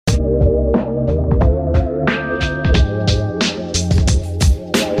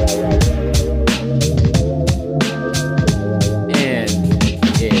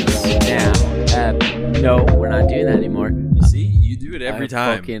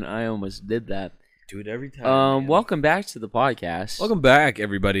time. I almost did that. Do it every time. Man. Welcome back to the podcast. Welcome back,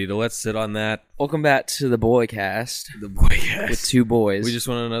 everybody, to Let's Sit on That. Welcome back to the Boycast. The Boycast. With two boys. We just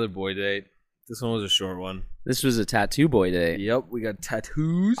went on another boy date. This one was a short one. This was a tattoo boy date. Yep, we got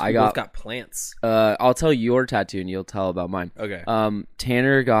tattoos. I we got- both got plants. I'll tell your tattoo and you'll tell about mine. Okay.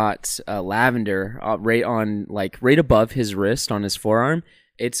 Tanner got lavender right above his wrist on his forearm.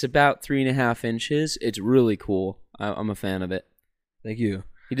 It's about 3.5 inches. It's really cool. I'm a fan of it. Thank you.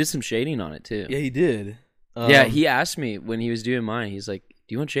 He did some shading on it too. Yeah, he did. Yeah, he asked me when he was doing mine. He's like,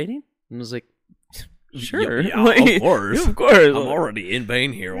 "Do you want shading?" And I was like, "Sure, Yeah, Like, of course. yeah, of course. I'm already in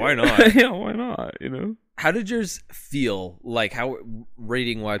pain here. Why not? Yeah, why not? You know." How did yours feel? Like, how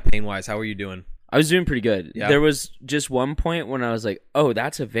rating-wise, pain-wise, how were you doing? I was doing pretty good. Yeah. There was just one point when I was like, "Oh,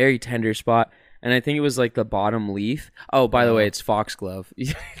 that's a very tender spot," and I think it was like the bottom leaf. Oh, by the way, it's foxglove.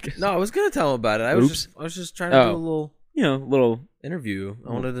 No, I was gonna tell him about it. I was just trying to do a little little interview.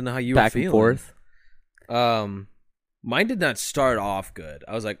 I wanted to know how you back were and feeling. forth. Mine did not start off good.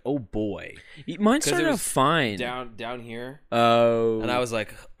 I was like, oh boy, Mine started off fine. down here. Oh, And I was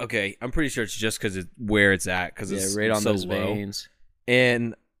like, okay, I'm pretty sure it's just because it's where it's at, because it's right on so those low. veins.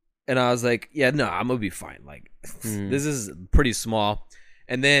 And I was like, yeah, no, I'm gonna be fine. Like, this is pretty small.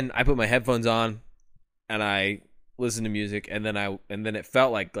 And then I put my headphones on, and I listened to music, and then it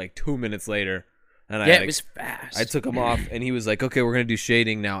felt like 2 minutes later, and It was fast. I took them off, and he was like, okay, we're gonna do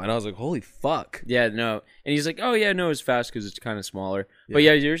shading now, and I was like, holy fuck. Yeah, no. And he's like, "Oh, yeah, no, it's fast because it's kind of smaller." But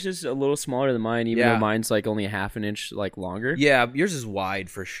yeah, yours is a little smaller than mine, even though mine's like only 1/2 inch longer. Yeah, yours is wide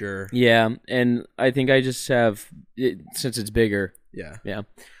for sure. Yeah, and I think I just have it, since it's bigger. Yeah. Yeah.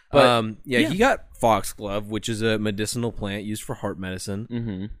 But he got foxglove, which is a medicinal plant used for heart medicine.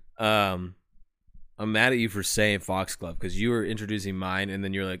 Mm-hmm. I'm mad at you for saying foxglove because you were introducing mine, and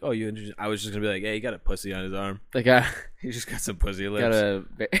then you're like, "Oh, you introduced." I was just gonna be like, "Hey, he got a pussy on his arm. Like He just got some pussy lips."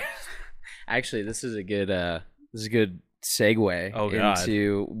 Actually, this is a good segue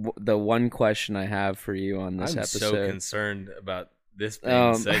into the one question I have for you on this episode. I'm so concerned about this being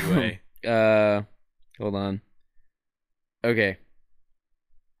a segue. Hold on. Okay.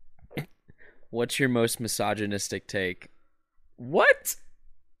 What's your most misogynistic take? What?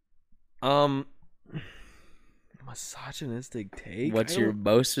 Misogynistic take? What's your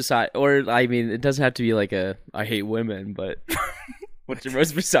most or I mean, it doesn't have to be like a I hate women, but what's your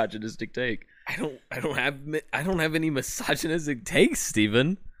most misogynistic take? I don't have any misogynistic takes,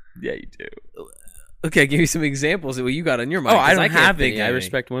 Steven. Yeah, you do. Okay, give me some examples of what you got on your mind. Oh, I don't have any. any. I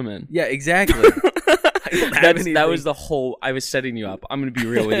respect women. Yeah, exactly. That was the whole. I was setting you up. I'm gonna be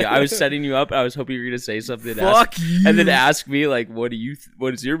real with you. I was setting you up. I was hoping you were gonna say something. Fuck you. And then ask me like, what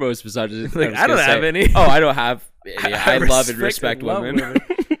is your most misogynistic? Like, I don't have any. Oh, I don't have. Yeah, I love and respect love women.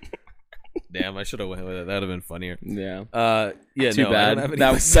 Damn, I should have went with it. That'd have been funnier. Yeah. Yeah. Too no, bad. I don't have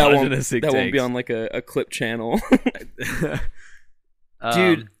any that won't be on like a clip channel.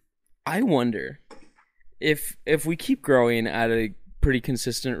 Dude, I wonder if we keep growing at a pretty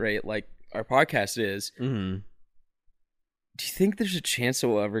consistent rate, like our podcast is. Mm-hmm. Do you think there's a chance it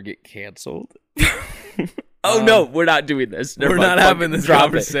will ever get canceled? Oh no, we're not doing this. We're not having this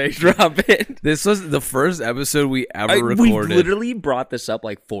conversation. Drop it. This was the first episode we ever recorded. We literally brought this up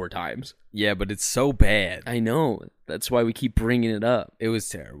like 4 times. Yeah, but it's so bad. I know. That's why we keep bringing it up. It was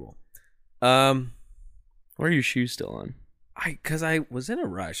terrible. Why are your shoes still on? Because I was in a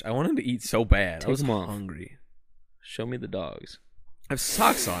rush. I wanted to eat so bad. I was hungry. Show me the dogs. I have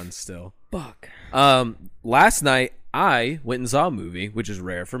socks on still. Fuck. Last night I went and saw a movie, which is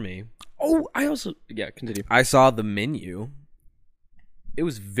rare for me. Oh, I also continue. I saw The Menu. It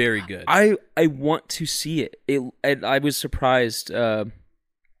was very good. I want to see it. I was surprised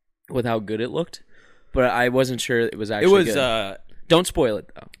with how good it looked, but I wasn't sure it was actually good. Don't spoil it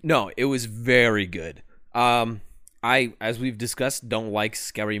though. No, it was very good. I, as we've discussed, don't like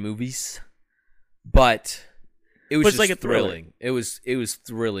scary movies, but it was just like a thrilling. It was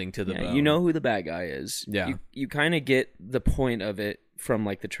thrilling to the bone. You know who the bad guy is. Yeah. You kind of get the point of it from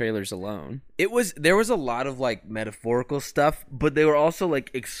like the trailers alone. There was a lot of like metaphorical stuff, but they were also like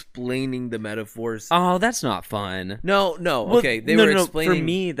explaining the metaphors. Oh, that's not fun. No. Well, Okay, they were explaining. For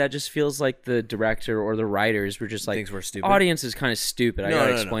me, that just feels like the director or the writers were just like, things were stupid. Audience is kind of stupid. I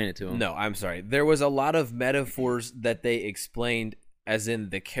gotta explain it to them. No, I'm sorry. There was a lot of metaphors that they explained, as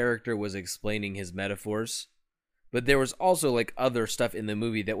in the character was explaining his metaphors. But there was also like other stuff in the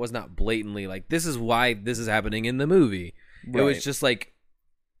movie that was not blatantly like, this is why this is happening in the movie. Right. It was just like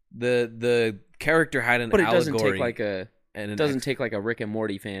the character had an allegory. But it doesn't take like a Rick and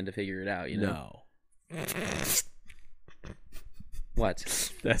Morty fan to figure it out, you know? No.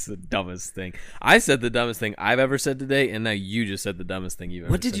 What? That's the dumbest thing. I said the dumbest thing I've ever said today, and now you just said the dumbest thing you've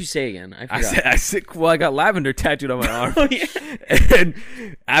ever What said. did you say again? I I forgot. said, well, I got lavender tattooed on my arm. Oh, yeah. And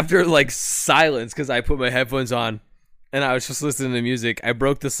after like silence, because I put my headphones on and I was just listening to music, I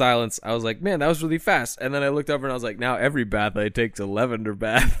broke the silence. I was like, man, that was really fast. And then I looked over and I was like, now every bath I take's a lavender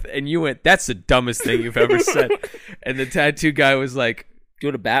bath. And you went, that's the dumbest thing you've ever said. And the tattoo guy was like, Do you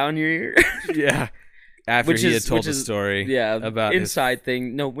want a bat on your ear? yeah. After he had told the is- story. Yeah, about his- inside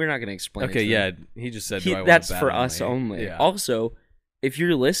thing. No, we're not going to explain it. Okay, to yeah. them. He just said, do I want a That's bat for on my us ear? only. Yeah. Also, if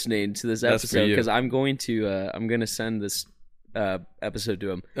you're listening to this That's for episode, you. because I'm going to send this episode to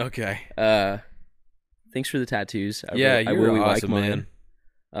him. Okay. Thanks for the tattoos. I Yeah, really you're like awesome, mine.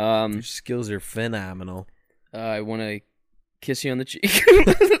 man. Your skills are phenomenal. I want to kiss you on the cheek.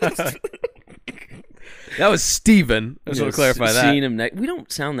 That was Steven. I just want to clarify that. Seeing him we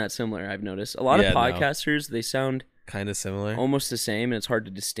don't sound that similar, I've noticed. A lot Yeah, of no. podcasters, they sound Kind of similar. almost the same, and it's hard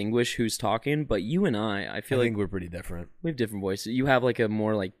to distinguish who's talking. But you and I I feel like think we're pretty different. we have different voices. You have like a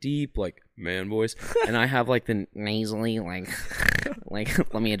more like deep, like man voice, and I have like the nasally, like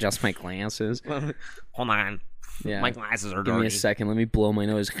let me adjust my glasses. Hold on. Yeah, My glasses are give me a second. Let me blow my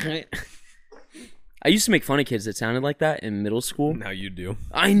nose. I used to make fun of kids that sounded like that in middle school. Now you do.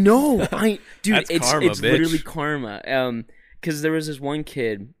 I know, dude. That's it's karma, it's bitch. literally karma. Because there was this one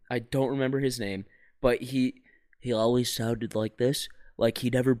kid, I don't remember his name, but he always sounded like this, like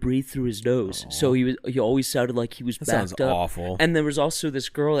he never breathed through his nose. So he always sounded like he was That sounds backed up. awful. And there was also this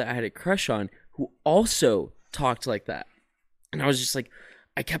girl that I had a crush on who also talked like that, and I was just like,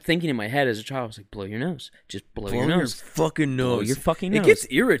 I kept thinking in my head as a child, I was like, blow your nose, just blow your nose, fucking nose. blow your fucking nose. It gets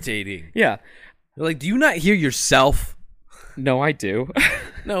irritating. Yeah, Like, do you not hear yourself? no, I do.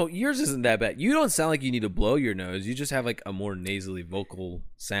 No, yours isn't that bad. You don't sound like you need to blow your nose. You just have like a more nasally vocal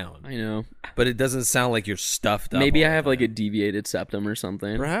sound. I know. But it doesn't sound like you're stuffed up. Maybe all I the have like a time. deviated septum or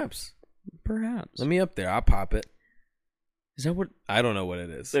something. Perhaps. Perhaps. Let me up there. I'll pop it. Is that what? I don't know what it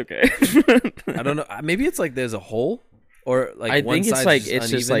is. Okay. I don't know. Maybe it's like there's a hole, or like I one think it's side's like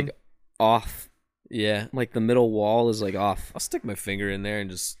just just uneven. like off. Yeah. Like the middle wall is like off. I'll stick my finger in there and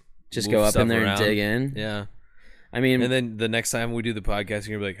just Just move go up stuff in there around. and dig in. Yeah. I mean, And then the next time we do the podcast,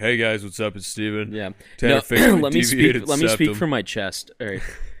 you're gonna be like, "Hey guys, what's up? It's Steven. yeah. Tanner No, fixed my let me speak. deviated Let me speak septum." from my chest. All right.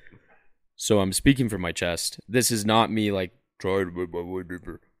 So I'm speaking from my chest. This is not me like trying to make my way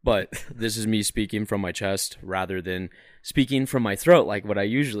deeper, but this is me speaking from my chest rather than speaking from my throat like what I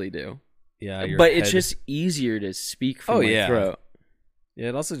usually do. Yeah, your But it's head- just easier to speak from Oh, my yeah. throat. yeah.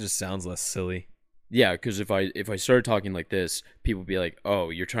 It also just sounds less silly. Yeah, because if I started talking like this, people would be like, "Oh,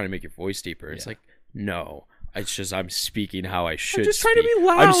 you're trying to make your voice deeper." It's Yeah. like, no, it's just I'm speaking how I should. just trying to speak. be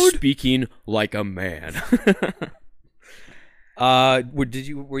I'm loud. speaking like a man.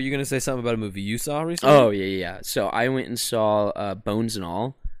 Were you gonna say something about a movie you saw recently? Oh yeah. So I went and saw Bones and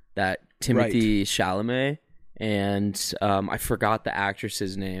All, that Timothy Chalamet, and I forgot the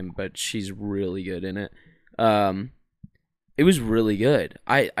actress's name, but she's really good in it. It was really good.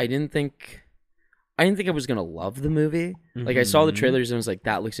 I didn't think I was gonna love the movie. Like I saw the Mhm. trailers and I was like,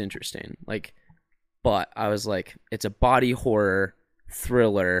 that looks interesting. Like, but I was like, it's a body horror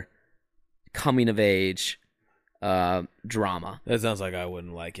thriller, coming of age, drama. That sounds like I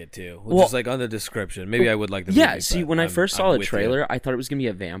wouldn't like it too. Well- Just like on the description, maybe I would like the Yeah, movie. see, but when I I'm- first I'm saw the with you. trailer, I thought it was gonna be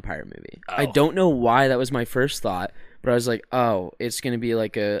a vampire movie. I Oh. don't know why that was my first thought, but I was like, oh, it's gonna be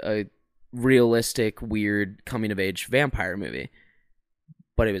like a realistic, weird coming of age vampire movie.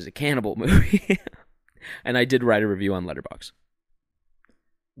 But it was a cannibal movie, and I did write a review on Letterboxd.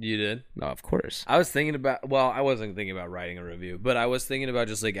 You did. No, of course. I was thinking about. Well, I wasn't thinking about writing a review, but I was thinking about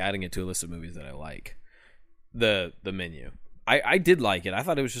just like adding it to a list of movies that I like. The menu. I did like it. I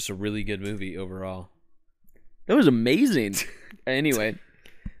thought it was just a really good movie overall. That was amazing. Anyway,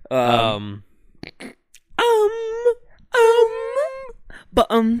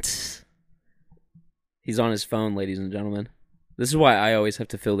 but he's on his phone, ladies and gentlemen. This is why I always have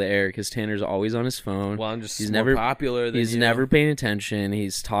to fill the air because Tanner's always on his phone. Well, I'm just He's more never- popular than He's you. never paying attention.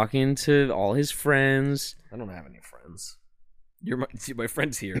 He's talking to all his friends. I don't have any friends. You're my see, my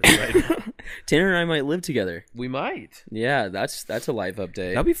friend's here right now. Tanner and I might live together. We might. Yeah, that's a life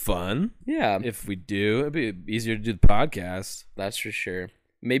update. That'd be fun Yeah, if we do. It'd be easier to do the podcast. that's for sure.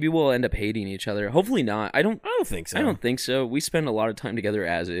 Maybe we'll end up hating each other. Hopefully not. I don't think so. I don't think so. We spend a lot of time together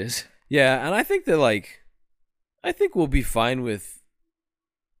as is. Yeah, and I think that I think we'll be fine with.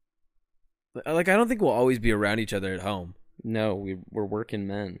 I don't think we'll always be around each other at home. No, we're working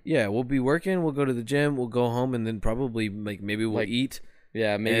men. Yeah, we'll be working. We'll go to the gym. We'll go home, and then probably maybe we'll eat.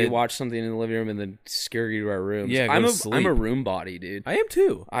 Yeah, maybe And- watch something in the living room and then scare you to our rooms. Yeah, go I'm to I'm a sleep. room body, dude. I am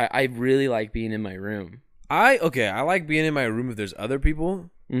too. I really like being in my room. I like being in my room if there's other people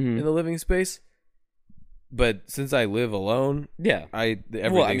in the living space. But since I live alone,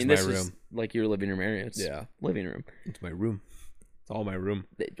 everything's my room. Is like your living room area. It's living room. It's my room. It's all my room.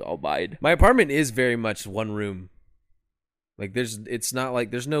 They all bide. My apartment is very much one room. Like there's only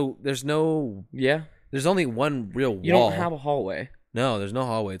one real wall. You don't have a hallway. No, there's no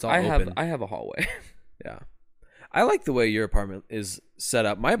hallway. It's all open. I have a hallway. Yeah. I like the way your apartment is set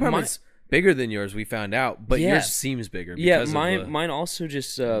up. My apartment's bigger than yours, we found out, but yours seems bigger because of mine also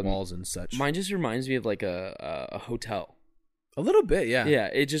just walls and such. Mine just reminds me of like a hotel. A little bit, yeah. Yeah,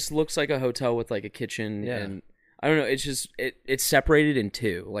 it just looks like a hotel with like a kitchen and I don't know, it's just it's separated in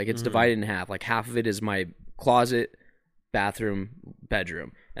two. Like it's divided in half. Like half of it is my closet, bathroom,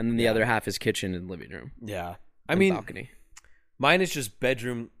 bedroom, and then the other half is kitchen and living room. Yeah. Balcony. Mine is just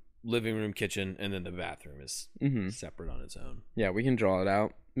bedroom, living room, kitchen, and then the bathroom is separate on its own. Yeah, we can draw it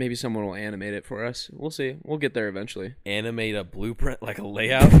out. Maybe someone will animate it for us. We'll see. We'll get there eventually. Animate a blueprint, like a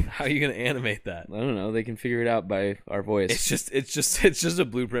layout? How are you going to animate that? I don't know. They can figure it out by our voice. It's just a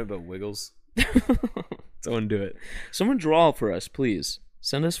blueprint but wiggles. Someone do it. Someone draw for us, please.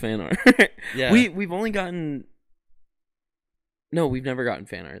 Send us fan art. Yeah. We've only gotten... No, we've never gotten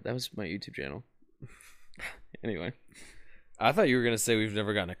fan art. That was my YouTube channel. Anyway. I thought you were gonna say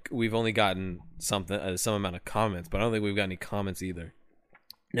we've only gotten some amount of comments, but I don't think we've got any comments either.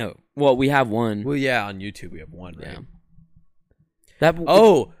 No. Well, we have one. Well, yeah, on YouTube we have one, right? Yeah.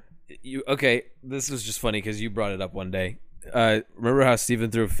 Okay. This was just funny because you brought it up one day. Remember how Steven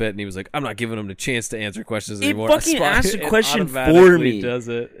threw a fit and he was like, "I'm not giving him the chance to answer questions anymore." It fucking asked a question for me. Does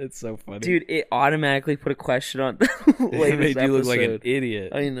it? It's so funny, dude. It automatically put a question on. It made you look like an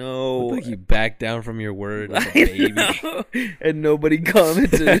idiot. I know. Like you backed down from your word like a baby. And nobody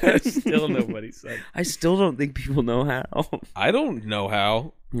commented. Still nobody said. I still don't think people know how. I don't know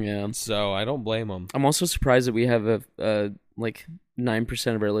how. Yeah. So I don't blame them. I'm also surprised that we have a like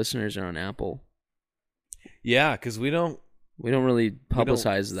 9% of our listeners are on Apple. Yeah, because we don't really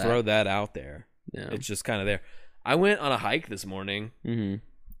publicize that. Throw that out there. Yeah. It's just kind of there. I went on a hike this morning. Mm-hmm.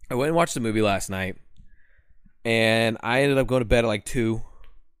 I went and watched the movie last night, and I ended up going to bed at like 2,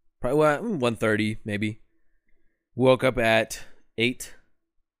 probably 1:30 maybe. Woke up at 8,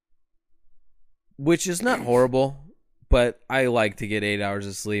 which is not horrible, but I like to get 8 hours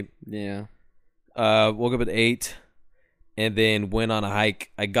of sleep. Yeah. Woke up at 8, and then went on a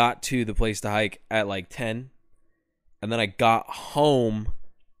hike. I got to the place to hike at like 10. And then I got home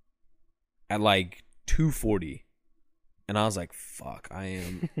at like 2:40. And I was like, fuck, I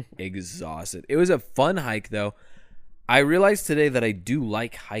am exhausted. It was a fun hike, though. I realized today that I do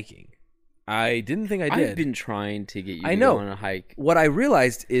like hiking. I didn't think I did. I've been trying to get you to go on a hike. What I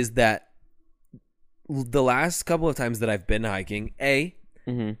realized is that the last couple of times that I've been hiking, they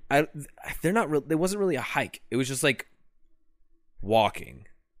wasn't really a hike. It was just like walking.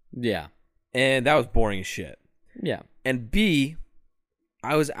 Yeah. And that was boring as shit. Yeah. And B,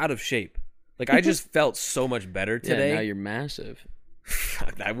 I was out of shape. Like I just felt so much better today. Yeah, now you're massive.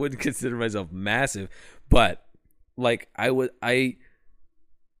 I wouldn't consider myself massive, but like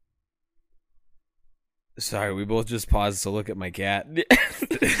sorry, we both just paused to look at my cat.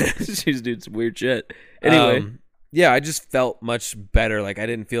 She's doing some weird shit. Anyway. Yeah, I just felt much better. Like I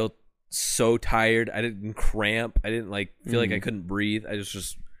didn't feel so tired. I didn't cramp. I didn't like feel like I couldn't breathe. I just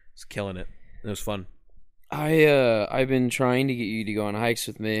was killing it. It was fun. I've been trying to get you to go on hikes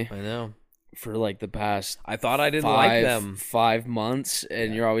with me. I know. For like the past I thought I didn't like them 5 months,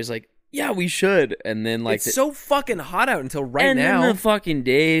 and you're always like, yeah, we should. And then like it's so fucking hot out until now. And then the fucking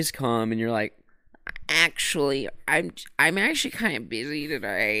days come, and you're like, actually, I'm actually kind of busy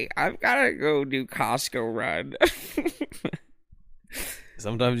today. I've gotta go do Costco run.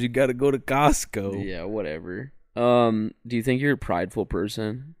 Sometimes you gotta go to Costco. Yeah, whatever. Do you think you're a prideful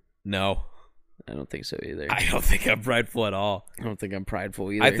person? No. I don't think so either. I don't think I'm prideful at all. I don't think I'm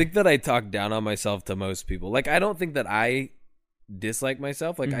prideful either. I think that I talk down on myself to most people. Like, I don't think that I dislike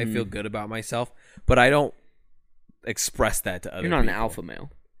myself. Like, I feel good about myself, but I don't express that to other people. You're not an alpha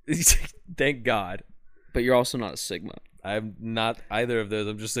male. Thank God. But you're also not a sigma. I'm not either of those.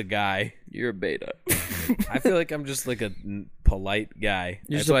 I'm just a guy. You're a beta. I feel like I'm just like a polite guy.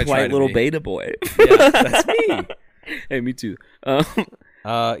 You're just a polite little beta boy. Yeah, that's me. Hey, me too.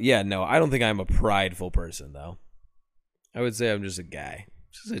 Yeah, no, I don't think I'm a prideful person, though. I would say I'm just a guy.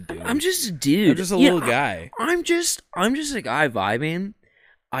 Just a dude. I'm just a dude. I'm just a little guy. I'm just a guy vibing.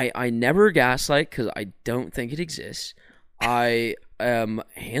 I never gaslight because I don't think it exists. I am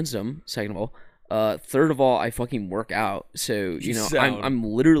handsome, second of all. Third of all, I fucking work out. So, I'm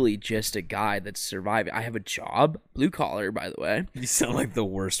literally just a guy that's surviving. I have a job, blue collar, by the way. You sound like the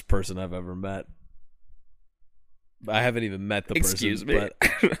worst person I've ever met. I haven't even met the person. Excuse me.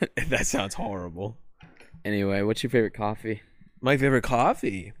 But that sounds horrible. Anyway, what's your favorite coffee? My favorite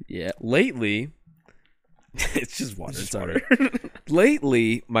coffee? Yeah. Lately, it's just water. It's water.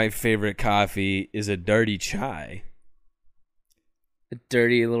 Lately, my favorite coffee is a dirty chai. A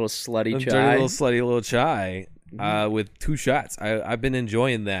dirty little slutty chai. Dirty little slutty little chai with 2 shots. I've been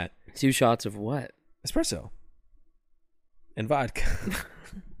enjoying that. 2 shots of what? Espresso. And vodka.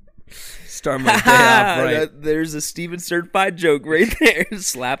 Start my day off right. There's a Steven Certified joke right there.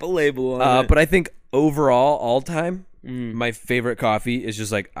 Slap a label on it. But I think overall, all time, my favorite coffee is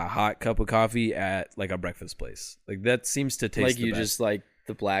just like a hot cup of coffee at like a breakfast place. Like that seems to taste like the you best. just like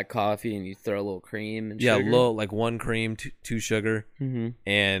the black coffee and you throw a little cream and yeah, sugar. low, like 1 cream, 2 sugar,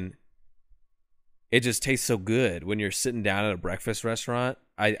 and it just tastes so good when you're sitting down at a breakfast restaurant.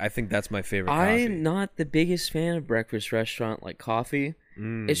 I think that's my favorite coffee. I'm not the biggest fan of breakfast restaurant like coffee.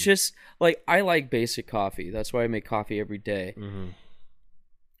 It's just like I like basic coffee. That's why I make coffee every day.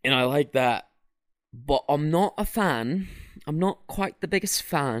 And I like that. But I'm not a fan. I'm not quite the biggest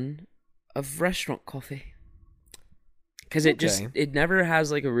fan of restaurant coffee. Because it never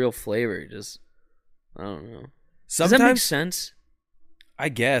has like a real flavor. Just, I don't know. Sometimes, does that make sense? I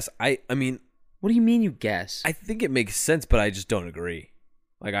guess. I mean, what do you mean you guess? I think it makes sense, but I just don't agree.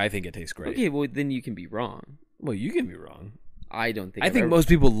 Like, I think it tastes great. Okay, well, then you can be wrong. Well, you can be wrong. I don't think I think most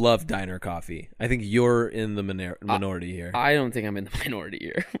people love diner coffee. I think you're in the minority here. I don't think I'm in the minority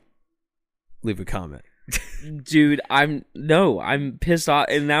here. Leave a comment. Dude, I'm pissed off,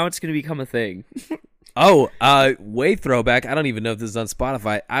 and now it's going to become a thing. Way throwback. I don't even know if this is on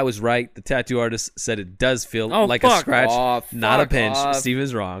Spotify. I was right. The tattoo artist said it does feel like a scratch, not a pinch.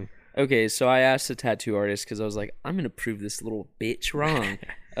 Steven's wrong. Okay, so I asked the tattoo artist because I was like, I'm going to prove this little bitch wrong.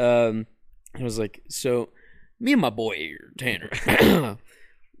 I was like, so me and my boy here, Tanner,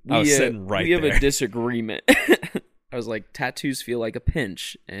 we have a disagreement. I was like, tattoos feel like a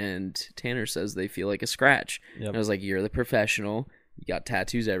pinch, and Tanner says they feel like a scratch. Yep. And I was like, you're the professional. You got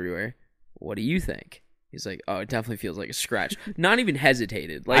tattoos everywhere. What do you think? He's like, oh, it definitely feels like a scratch. Not even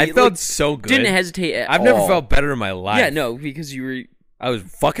hesitated. Like I felt so good. Didn't hesitate at all. I've never felt better in my life. Yeah, no, because you were. I was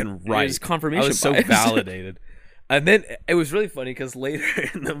fucking right. It was confirmation. I was so validated. And then it was really funny because later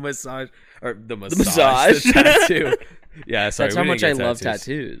in the massage, the tattoo. Yeah, sorry. That's how much I love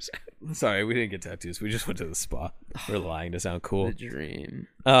tattoos. Sorry, we didn't get tattoos. We just went to the spa. We're lying to sound cool. The dream.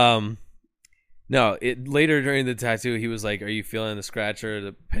 No, later during the tattoo, he was like, "Are you feeling the scratch or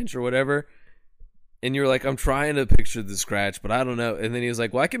the pinch or whatever?" And you were like, "I'm trying to picture the scratch, but I don't know." And then he was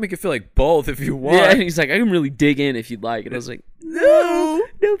like, "Well, I can make it feel like both if you want." Yeah, and he's like, "I can really dig in if you'd like." And I was like, "No,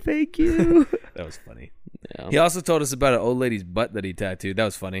 thank you." That was funny. Yeah. He also told us about an old lady's butt that he tattooed. That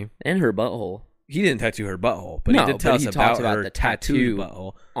was funny. And her butthole. He didn't tattoo her butthole, but he did tell us about her the tattoo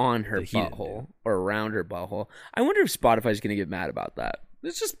butthole on her butthole or around her butthole. I wonder if Spotify's going to get mad about that.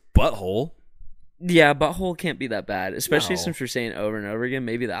 It's just butthole. Yeah, butthole can't be that bad, especially since we're saying it over and over again.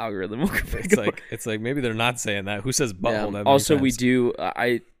 Maybe the algorithm will pick up. It's like maybe they're not saying that. Who says butthole? Yeah. Also, we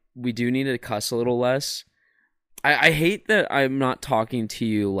do need to cuss a little less. I hate that I'm not talking to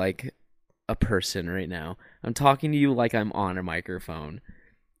you like a person right now. I'm talking to you like I'm on a microphone.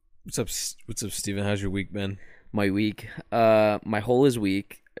 What's up, Steven? How's your week been? My week, my whole is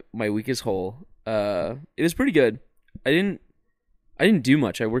week. My week is whole. It was pretty good. I didn't do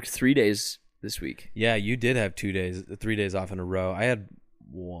much. I worked 3 days this week. Yeah, you did have 3 days off in a row. I had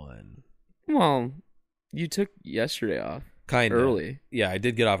 1. Well, you took yesterday off. Kind of early. Yeah, I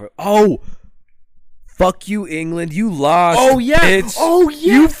did get off. Oh, fuck you, England! You lost. Oh yeah. Bitch. Oh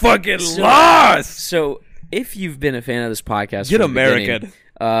yeah. You fucking lost. So if you've been a fan of this podcast, get American.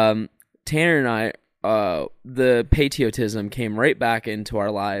 Tanner and I, the patriotism came right back into our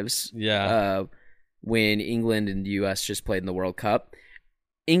lives. Yeah. When England and the U.S. just played in the World Cup.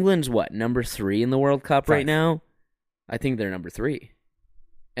 England's what, number 3 in the World Cup right now? I think they're number 3.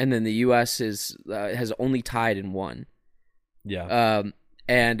 And then the U.S. has only tied in 1. Yeah.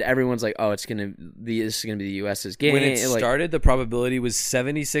 And everyone's like, oh, this is gonna be the U.S.'s game. When it started, the probability was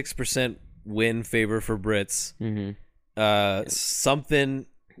 76% win favor for Brits. Mm-hmm. Something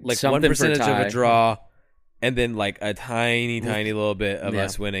like 1% of a draw, and then like a tiny little bit of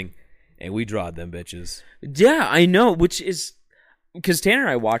us winning, and we drawed them bitches. Yeah, I know. Which is because Tanner and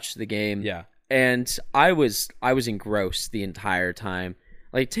I watched the game. Yeah, and I was engrossed the entire time.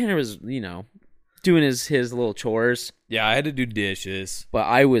 Like Tanner was, doing his little chores. Yeah, I had to do dishes, but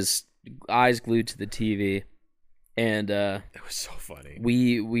I was eyes glued to the TV. And it was so funny.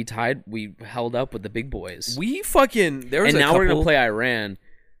 We tied. We held up with the big boys. We fucking there was. And now we're gonna play Iran.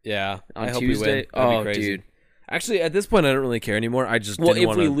 Yeah, on Tuesday. Oh, dude! Actually, at this point, I don't really care anymore. I just Well, didn't if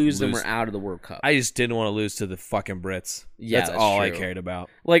want we to lose them, we're out of the World Cup. I just didn't want to lose to the fucking Brits. Yeah, that's all I true. cared about.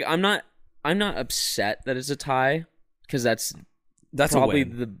 Yeah, That's all I true. cared about. Like, I'm not upset that it's a tie because that's probably a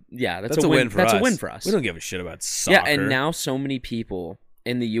win. That's a win for us. That's a win for us. We don't give a shit about soccer. Yeah, and now so many people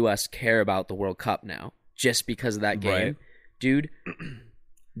in the U.S. care about the World Cup now just because of that game. Right. Dude,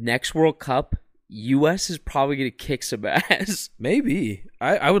 next World Cup, U.S. is probably going to kick some ass. Maybe.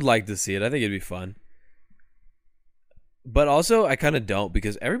 I would like to see it. I think it'd be fun. But also, I kind of don't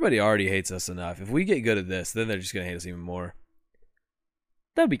because everybody already hates us enough. If we get good at this, then they're just going to hate us even more.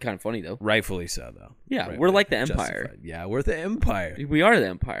 That would be kind of funny, though. Rightfully so, though. Yeah, Rightfully we're like the Empire. justified. Yeah, we're the Empire. We are the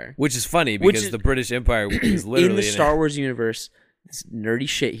Empire. Which is funny because the British Empire is literally in the Star Wars universe. This nerdy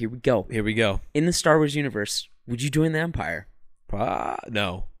shit. Here we go. Here we go. In the Star Wars universe, would you join the Empire?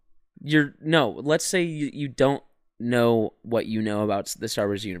 No. Let's say you don't know what you know about the Star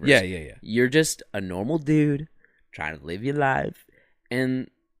Wars universe. Yeah. You're just a normal dude trying to live your life, and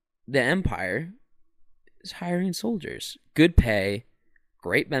the Empire is hiring soldiers. Good pay,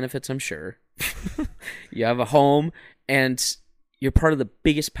 great benefits, I'm sure. You have a home, and you're part of the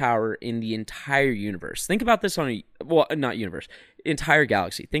biggest power in the entire universe. Think about this not universe, entire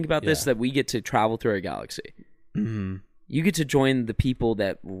galaxy. Think about this, that we get to travel through our galaxy. Mm-hmm. You get to join the people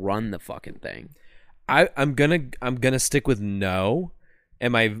that run the fucking thing. I'm gonna stick with no,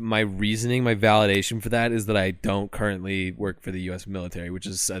 and my reasoning, my validation for that is that I don't currently work for the U.S. military, which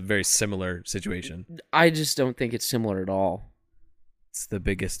is a very similar situation. I just don't think it's similar at all. It's the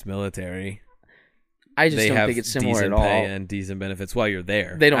biggest military. I just don't think it's similar at all. Pay and decent benefits while you're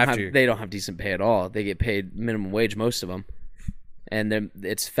there. They don't have decent pay at all. They get paid minimum wage, most of them, and then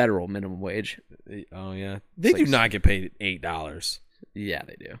it's federal minimum wage. Oh yeah, they do not get paid $8. Yeah,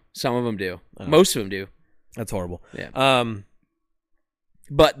 they do. Some of them do. Most of them do. That's horrible. Yeah.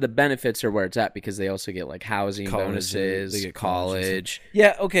 But the benefits are where it's at because they also get like housing bonuses, they get college.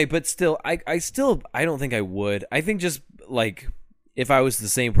 Yeah, okay, but still, I don't think I would. I think just like if I was the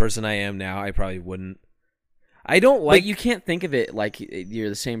same person I am now, I probably wouldn't. I don't like. But you can't think of it like you're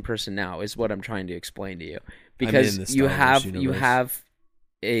the same person now. Is what I'm trying to explain to you because you have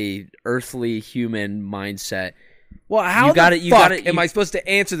a earthly human mindset. Well, how am I supposed to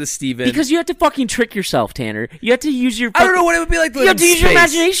answer this, Steven? Because you have to fucking trick yourself, Tanner. You have to use your. I don't know what it would be like. You have to use your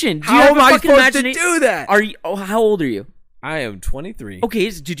imagination. How am I supposed to do that? How old are you? I am 23. Okay,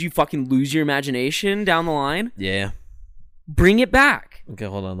 did you fucking lose your imagination down the line? Yeah. Bring it back. Okay,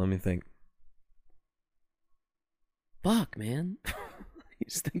 hold on. Let me think. Fuck, man.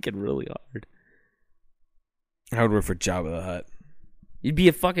 He's thinking really hard. I would work for Jabba the Hutt. You'd be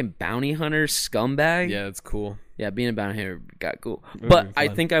a fucking bounty hunter scumbag? Yeah, that's cool. Yeah, being a bounty hunter got cool. But I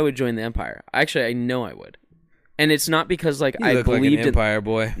think I would join the Empire. Actually, I know I would. And it's not because I look believe like an Empire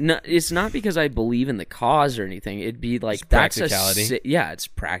boy. No, it's not because I believe in the cause or anything. It'd be like that's practicality. It's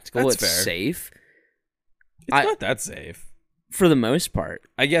practical. That's it's fair. safe. It's not that safe. For the most part.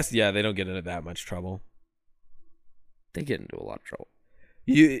 I guess, yeah, they don't get into that much trouble. They get into a lot of trouble.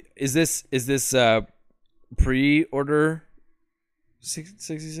 Is this pre-order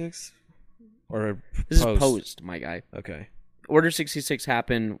 66 or this is post, my guy? Okay. Order 66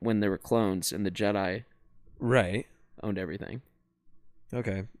 happened when there were clones and the Jedi owned everything.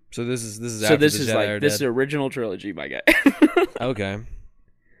 Okay. So this is so after this the is Jedi like are this dead. is original trilogy, my guy. Okay.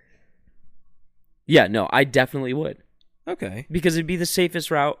 Yeah, no, I definitely would. Okay. Because it'd be the safest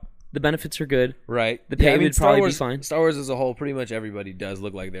route. The benefits are good. Right. The pay would probably be fine. Star Wars as a whole, pretty much everybody does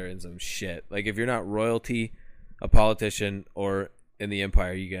look like they're in some shit. Like if you're not royalty, a politician, or in the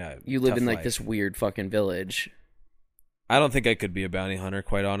Empire, you live in like this weird fucking village. I don't think I could be a bounty hunter,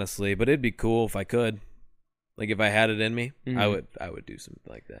 quite honestly, but it'd be cool if I could. Like if I had it in me, I would do something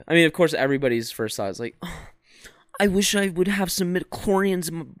like that. I mean, of course, everybody's first thought is like, oh, I wish I would have some midichlorians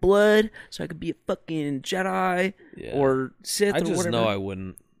in my blood so I could be a fucking Jedi or Sith or whatever. I just know I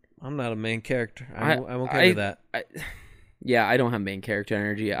wouldn't. I'm not a main character. I'm okay with that. I don't have main character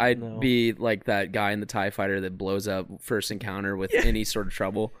energy. I'd be like that guy in the TIE fighter that blows up first encounter with any sort of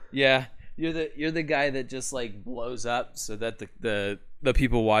trouble. Yeah. You're the guy that just like blows up so that the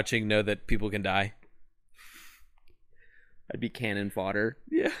people watching know that people can die. I'd be cannon fodder.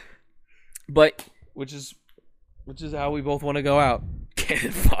 Yeah. But which is how we both want to go out.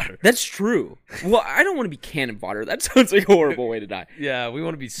 Cannon fodder. That's true. Well, I don't want to be cannon fodder. That sounds like a horrible way to die. Yeah, we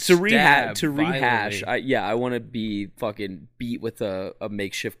want to be rehash. I want to be fucking beat with a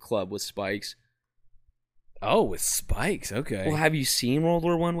makeshift club with spikes. Oh, with spikes. Okay. Well, have you seen World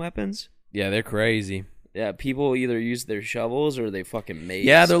War I weapons? Yeah, they're crazy. Yeah, people either use their shovels or they fucking make.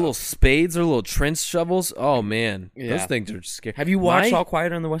 Yeah, they're little spades or little trench shovels. Oh man, those things are scary. Have you watched All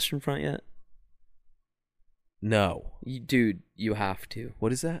Quiet on the Western Front yet? No. Dude, you have to.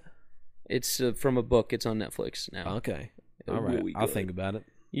 What is that? It's from a book. It's on Netflix now. Okay. All right. Really I'll good. think about it.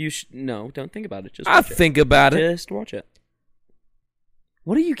 No, don't think about it. Just I'll watch it. think about it. Just watch it.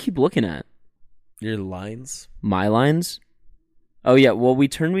 What do you keep looking at? Your lines. My lines? Oh yeah. Well, we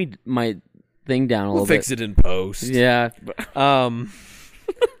turned my thing down a We'll little bit. fix it in post. Yeah.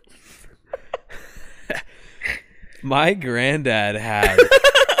 My granddad had.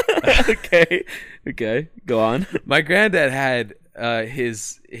 Okay. Go on. My granddad had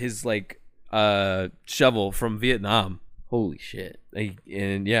his like shovel from Vietnam. Holy shit.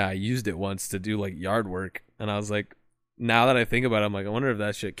 And yeah, I used it once to do like yard work, and I was like, now that I think about it, I'm like, I wonder if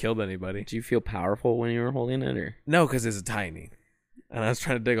that shit killed anybody. Do you feel powerful when you were holding it, or? No, because it's tiny, and I was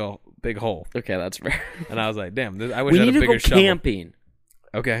trying to dig a big hole, Okay, that's fair. and I was like, damn, I wish We I need had a to go bigger shovel. camping.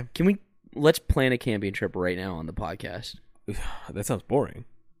 Okay, Let's plan a camping trip right now on the podcast. that sounds boring.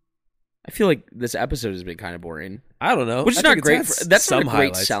 I feel like this episode has been kind of boring, I don't know, which is I think not it's great. had That's not some a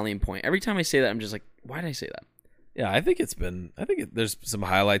great highlights. selling point. Every time I say that, I'm just like, why did I say that? Yeah, I think there's some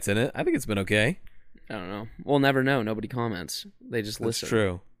highlights in it. I think it's been okay. I don't know. We'll never know. Nobody comments. They just That's listen.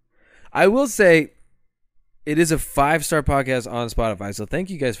 true. I will say, it is a 5-star podcast on Spotify, so thank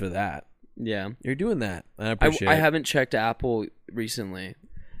you guys for that. Yeah. You're doing that. I appreciate it. I haven't checked Apple recently.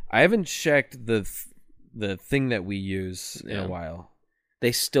 I haven't checked the thing that we use in Yeah. a while.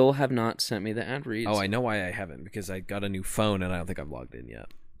 They still have not sent me the ad reads. Oh, I know why I haven't, because I got a new phone and I don't think I've logged in yet.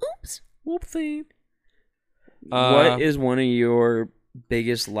 Oops. Whoopsie. What is one of your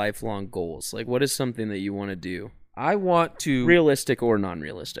biggest lifelong goals? Like, what is something that you want to do? I want to... Realistic or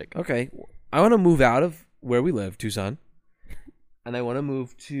non-realistic? Okay. I want to move out of where we live, Tucson. And I want to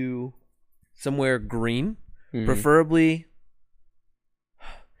move to somewhere green. Mhm. Preferably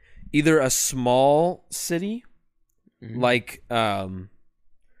either a small city, Mhm. like...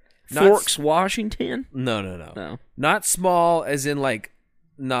 Forks, Washington? No. No. Not small as in, like,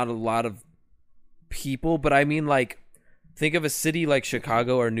 not a lot of people, but I mean, like, think of a city like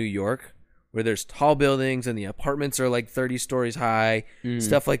Chicago or New York, where there's tall buildings and the apartments are like 30 stories high,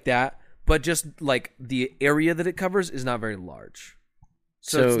 stuff like that. But just like the area that it covers is not very large.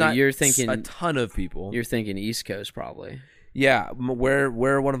 So it's not you're thinking a ton of people. You're thinking East Coast, probably. Yeah, where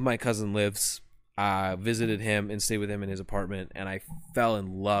one of my cousin lives, I visited him and stayed with him in his apartment, and I fell in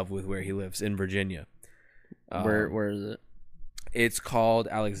love with where he lives in Virginia. Where is it? It's called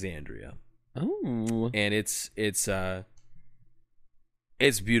Alexandria. Oh, And it's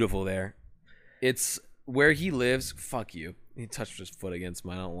beautiful there. It's where he lives. Fuck you. He touched his foot against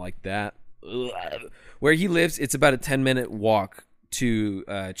mine. I don't like that. Ugh. Where he lives, it's about a 10-minute walk to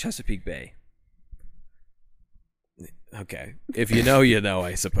Chesapeake Bay. Okay. If you know, you know,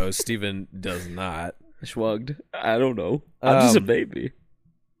 I suppose. Steven does not. shrugged. I don't know. I'm just a baby.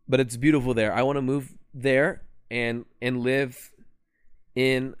 But it's beautiful there. I want to move there and live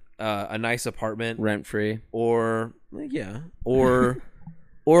in a nice apartment. Rent free. Or like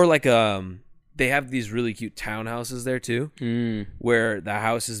they have these really cute townhouses there too, where the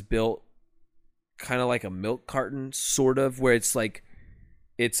house is built kind of like a milk carton, sort of, where it's like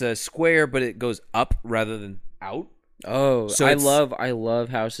it's a square but it goes up rather than out. Oh, So I it's- love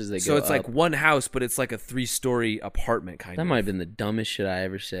houses that go So it's up. like one house, but it's like a 3-story apartment kind That of. might have been the dumbest shit I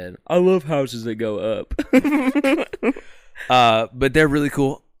ever said. I love houses that go up. But they're really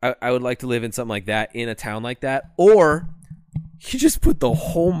cool. I would like to live in something like that, in a town like that. Or he just put the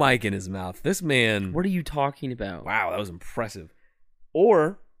whole mic in his mouth. This man. What are you talking about? Wow, that was impressive.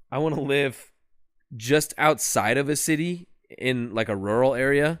 Or I want to live just outside of a city in like a rural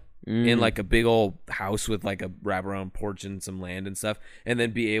area, in like a big old house with like a wraparound porch and some land and stuff, and then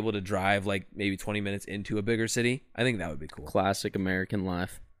be able to drive like maybe 20 minutes into a bigger city. I think that would be cool. Classic American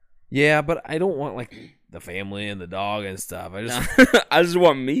life. Yeah, but I don't want like the family and the dog and stuff. I I just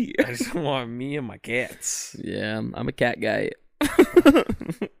want me. just want me and my cats. Yeah, I'm a cat guy.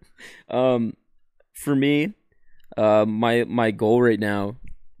 For me, my goal right now,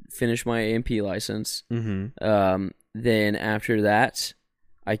 finish my AMP license. Mm-hmm. Then after that,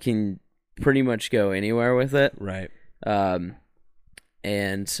 I can pretty much go anywhere with it. Right.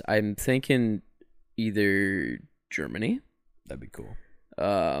 And I'm thinking either Germany, That'd be cool.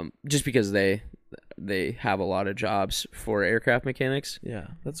 just because they have a lot of jobs for aircraft mechanics. Yeah,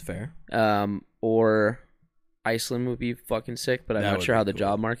 that's fair. Or Iceland would be fucking sick, but I'm That not would sure be how the cool.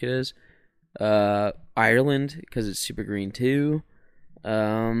 job market is. Ireland, because it's super green too.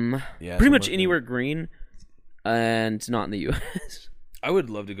 Yeah, Pretty much somewhere anywhere green, and not in the U.S. I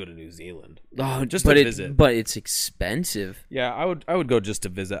would love to go to New Zealand. Oh, Just but to visit. But it's expensive. Yeah, I would go just to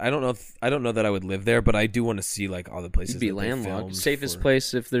visit. I don't know that I would live there, but I do want to see like all the places. You'd be that they landlocked. filmed Safest for-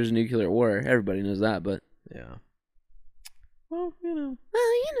 place if there's a nuclear war. Everybody knows that, but Yeah. Well,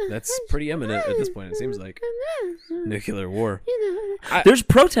 that's pretty imminent at this point. It seems like nuclear war. There's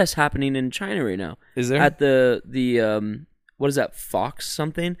protests happening in China right now. Is there? At the what is that, Fox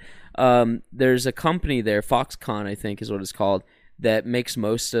something? There's a company there, Foxconn, I think is what it's called, that makes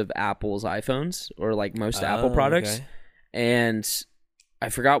most of Apple's iPhones, or like most Apple products. Okay. And I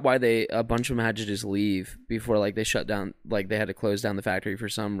forgot why a bunch of them had to just leave before like they shut down, like they had to close down the factory for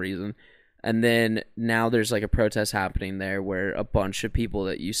some reason. And then now there's like a protest happening there where a bunch of people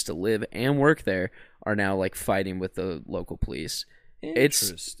that used to live and work there are now like fighting with the local police.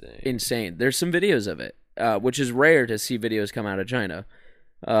 It's insane. There's some videos of it, which is rare to see videos come out of China.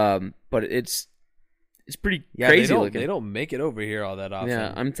 But it's pretty crazy looking. They don't make it over here all that often.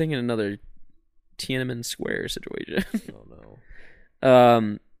 Yeah, I'm thinking another Tiananmen Square situation. Oh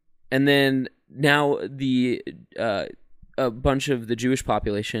no. And then now a bunch of the Jewish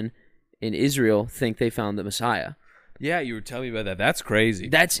population in Israel think they found the Messiah. Yeah, you were telling me about that. That's crazy.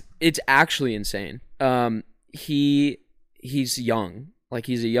 It's actually insane. He's young, like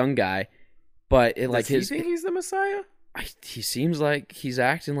he's a young guy, but Does he think he's the Messiah? He seems like he's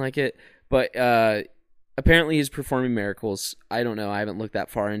acting like it, but apparently he's performing miracles. I don't know. I haven't looked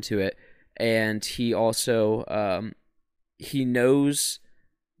that far into it. And he also he knows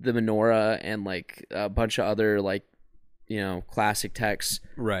the menorah and like a bunch of other like, classic texts,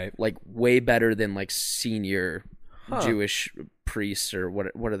 right? Like way better than like senior Jewish priests, or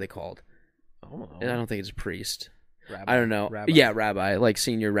what are they called? Oh, I don't think it's a priest. Rabbi. I don't know. Rabbi. Yeah, rabbi, like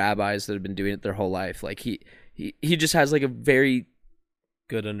senior rabbis that have been doing it their whole life. Like he just has like a very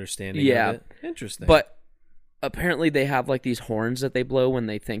good understanding. Yeah, of it. Interesting. But apparently they have like these horns that they blow when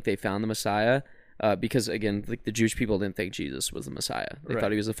they think they found the Messiah. Because again, like the Jewish people didn't think Jesus was the Messiah. They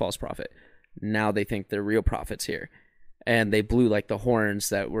thought he was a false prophet. Now they think they're real prophets here. And they blew like the horns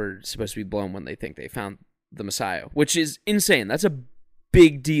that were supposed to be blown when they think they found the Messiah, which is insane. That's a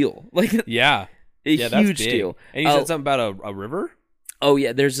big deal. Like, yeah, huge deal. And you said something about a river? Oh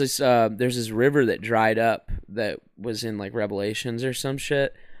yeah, there's this river that dried up that was in like Revelations or some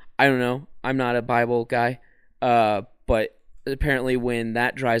shit. I don't know. I'm not a Bible guy. But apparently when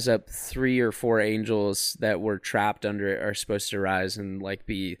that dries up, 3 or 4 angels that were trapped under it are supposed to rise and like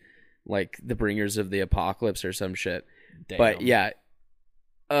be like the bringers of the apocalypse or some shit. Damn. But yeah,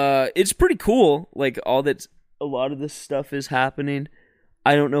 it's pretty cool. Like a lot of this stuff is happening.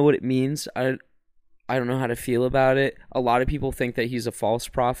 I don't know what it means. I don't know how to feel about it. A lot of people think that he's a false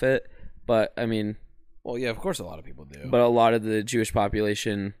prophet, but I mean, well, yeah, of course a lot of people do. But a lot of the Jewish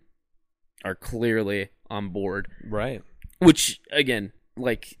population are clearly on board. Right. Which again,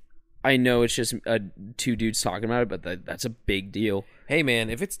 like, I know it's just 2 dudes talking about it, but that's a big deal. Hey man,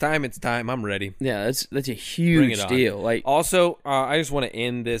 if it's time, it's time. I'm ready. Yeah, that's a huge deal. Like, also, I just want to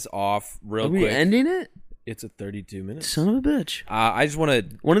end this off real quick. Are we ending it? It's at 32 minutes. Son of a bitch. I just want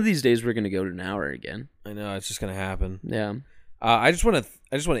to. One of these days, we're gonna go to an hour again. I know it's just gonna happen. Yeah. I just want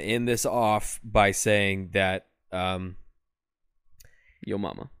to end this off by saying that. Yo,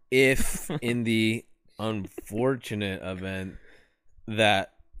 mama. If in the unfortunate event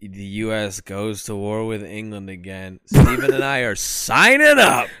that the U.S. goes to war with England again, Steven and I are signing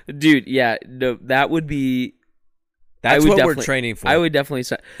up. Dude, yeah, no, that would be... That's what we're training for. I would definitely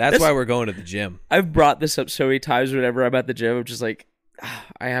sign. That's why we're going to the gym. I've brought this up so many times whenever I'm at the gym. I'm just like,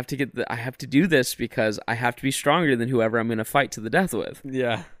 I have to do this because I have to be stronger than whoever I'm going to fight to the death with.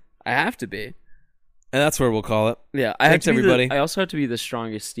 Yeah. I have to be. And that's where we'll call it. Yeah, thanks everybody. I also have to be the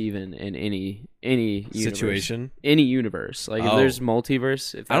strongest Steven in any situation, any universe. Like if there's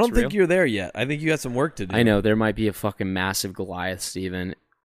multiverse, if that's I don't real. think you're there yet. I think you got some work to do. I know there might be a fucking massive Goliath Steven